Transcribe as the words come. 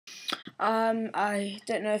I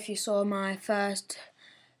don't know if you saw my first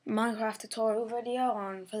Minecraft tutorial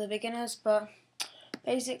video for the beginners, but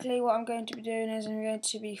basically what I'm going to be doing is I'm going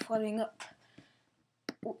to be following up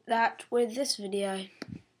that with this video.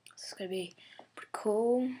 It's going to be pretty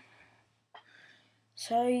cool.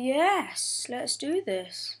 So yes, let's do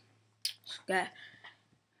this. Let's get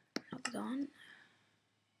logged on.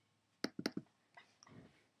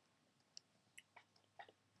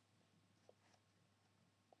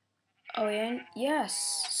 Are we in?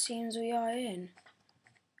 Yes, seems we are in.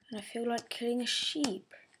 And I feel like killing a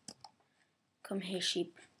sheep. Come here,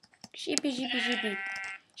 sheep. Sheepy, sheepy, sheepy.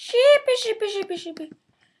 Sheepy, sheepy, sheepy, sheepy.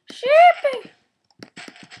 Sheepy!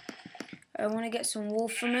 I want to get some wool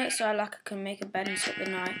from it so I can make a bed and sleep the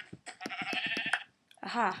night.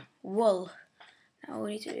 Aha, wool. Now all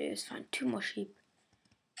we need to do is find 2 more sheep.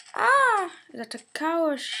 Ah! Is that a cow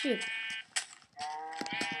or a sheep?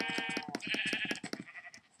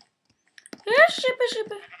 Yes, sheepy,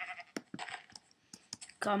 sheepy.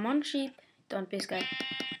 Come on, sheep. Don't be scared.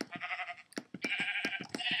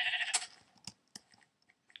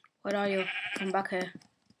 Where are you? Come back here.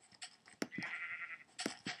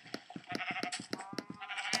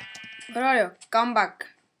 Where are you? Come back.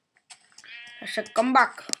 I said come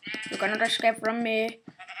back. You cannot escape from me.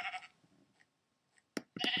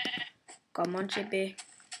 Come on, sheepy.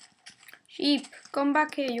 Sheep, come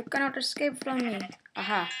back here. You cannot escape from me.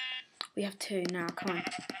 Aha. We have 2 now. Come on.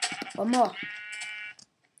 One more.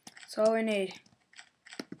 That's all we need.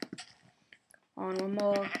 On, one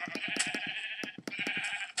more.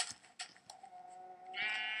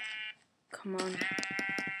 Come on.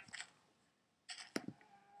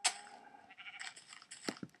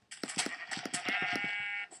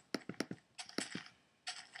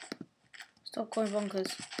 Stop going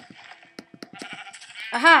bonkers.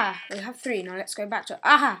 Aha! We have 3. Now let's go back to...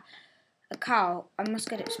 Aha! A cow. I must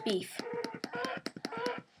get its beef.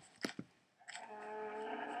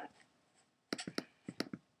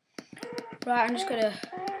 Right, I'm just gonna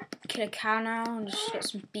kill a cow now and just get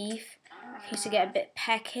some beef. In case I get a bit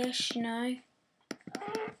peckish, you know.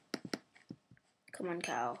 Come on,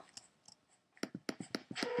 cow.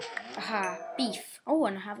 Aha, beef. Oh,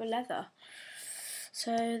 and I have a leather.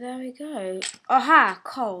 So there we go. Aha,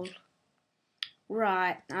 coal.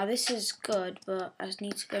 Right, now this is good, but I just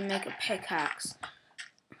need to go make a pickaxe.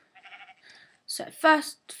 So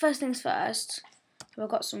first things first. Have I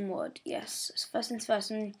got some wood? Yes. So first things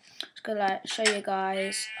first, I'm just gonna show you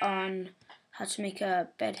guys on how to make a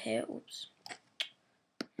bed here. Oops.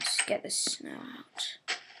 Let's get the snow out.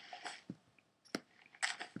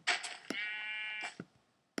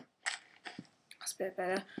 That's a bit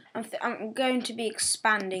better. I'm going to be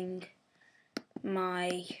expanding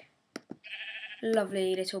my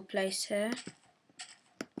lovely little place here.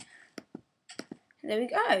 There we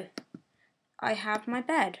go. I have my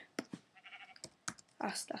bed.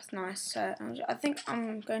 That's nice. So I think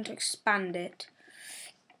I'm going to expand it.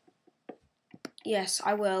 Yes,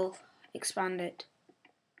 I will expand it.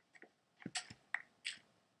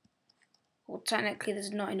 Well, technically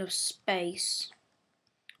there's not enough space.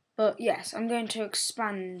 But yes, I'm going to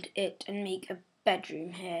expand it and make a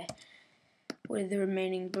bedroom here with the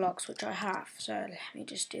remaining blocks which I have. So let me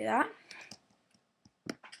just do that.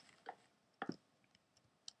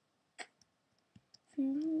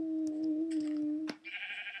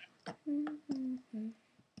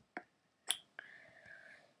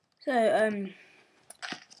 So,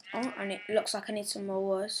 oh, and it looks like I need some more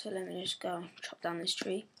wood, so let me just go and chop down this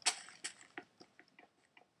tree.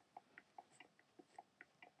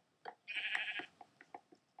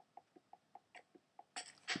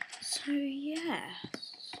 So,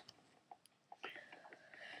 yes.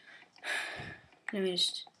 Let me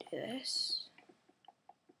just do this.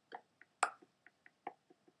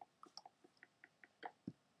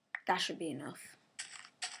 That should be enough.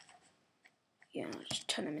 Yeah, I'll just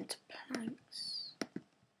turn them into planks.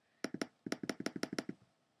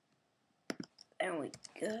 There we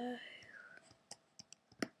go.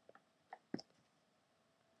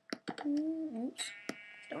 Oops,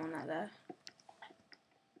 don't want that there.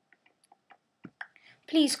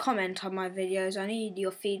 Please comment on my videos. I need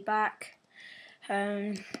your feedback.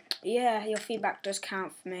 Yeah, your feedback does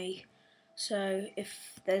count for me. So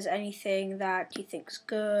if there's anything that you think's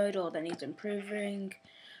good or that needs improving,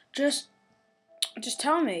 just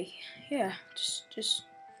tell me. Yeah, just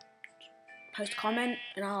post a comment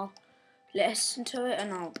and I'll listen to it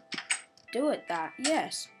and I'll do it.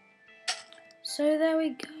 Yes. So there we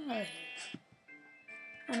go.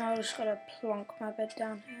 And I'll just gotta plonk my bed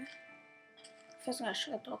down here. First I'm gonna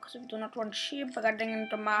shut the door because I do not want sheep getting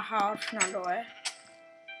into my house now, do I?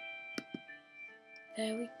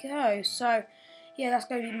 there we go. So, yeah, that's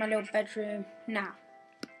going to be my little bedroom. Now,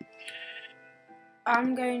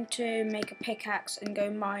 I'm going to make a pickaxe and go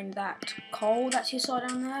mine that coal that you saw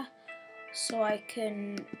down there, so I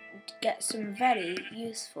can get some very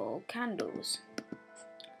useful candles.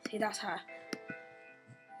 See, that's how.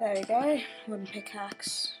 There we go, wooden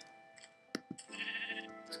pickaxe.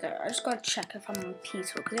 Let's go. I just got to check if I'm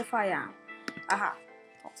peaceful, because if I am, aha,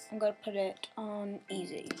 I'm going to put it on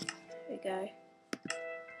easy. There we go.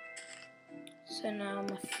 So now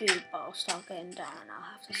my food bar will start getting down and I'll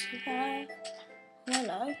have to survive.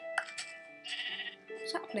 Hello.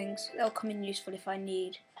 Saplings. They'll come in useful if I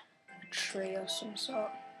need a tree or some sort.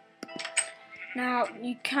 Now,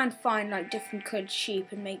 you can find like different coloured sheep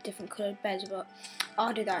and make different coloured beds, but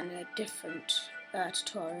I'll do that in a different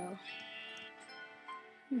tutorial.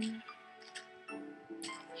 Here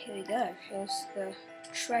we go. Here's the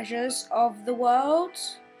treasures of the world.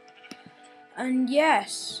 And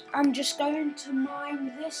yes, I'm just going to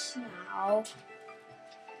mine this now.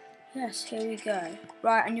 Yes, here we go.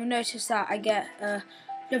 Right, and you'll notice that I get a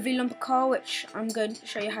lovely lump of coal, which I'm going to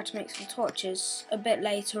show you how to make some torches a bit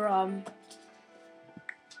later on.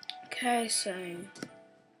 Okay, so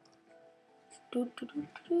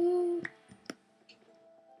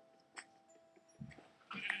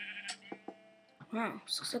wow,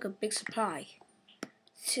 this looks like a big supply.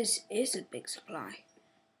 This is a big supply.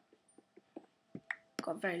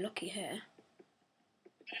 Got very lucky here.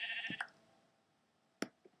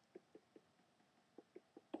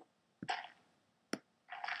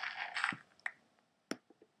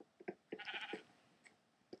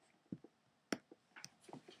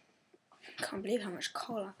 Can't believe how much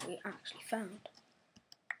coal we actually found.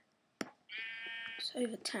 It's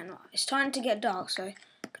over 10. It's starting to get dark, so I'm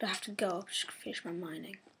gonna have to go up just to finish my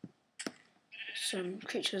mining. Some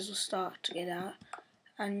creatures will start to get out,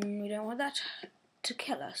 and we don't want that to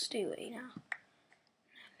kill us, do we now?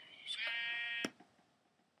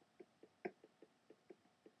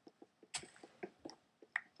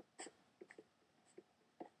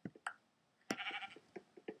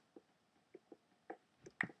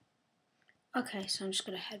 Okay, so I'm just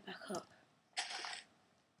gonna head back up.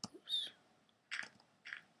 Oops.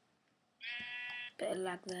 Bit of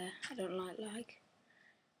lag there. I don't like lag,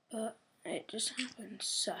 but it just happens.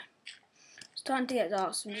 So, it's starting to get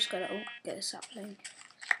dark, so I'm just gonna get a sapling.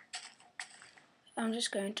 I'm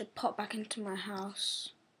just going to pop back into my house.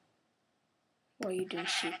 What are you doing,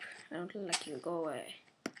 sheep? I don't like you. Go away.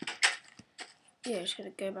 Yeah, just gonna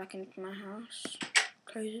go back into my house.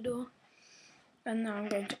 Close the door. And now I'm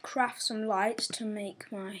going to craft some lights to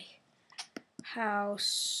make my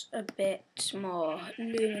house a bit more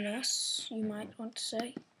luminous, you might want to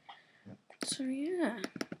say. So yeah,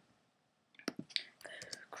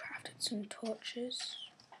 crafted some torches.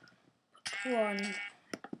 Put one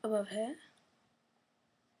above here.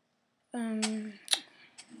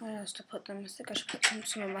 Where else to put them? I think I should put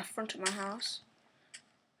some on my front of my house,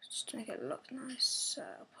 just to make it look nice. So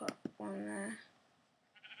I'll put one there.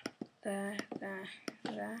 There.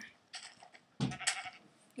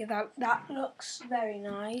 Yeah, that looks very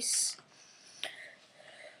nice.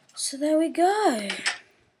 So there we go.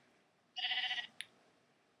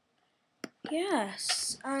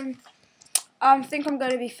 Yes, I think I'm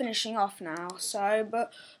going to be finishing off now. So,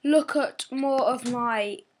 but look at more of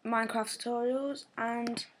my Minecraft tutorials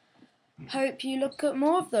and hope you look at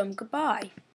more of them. Goodbye.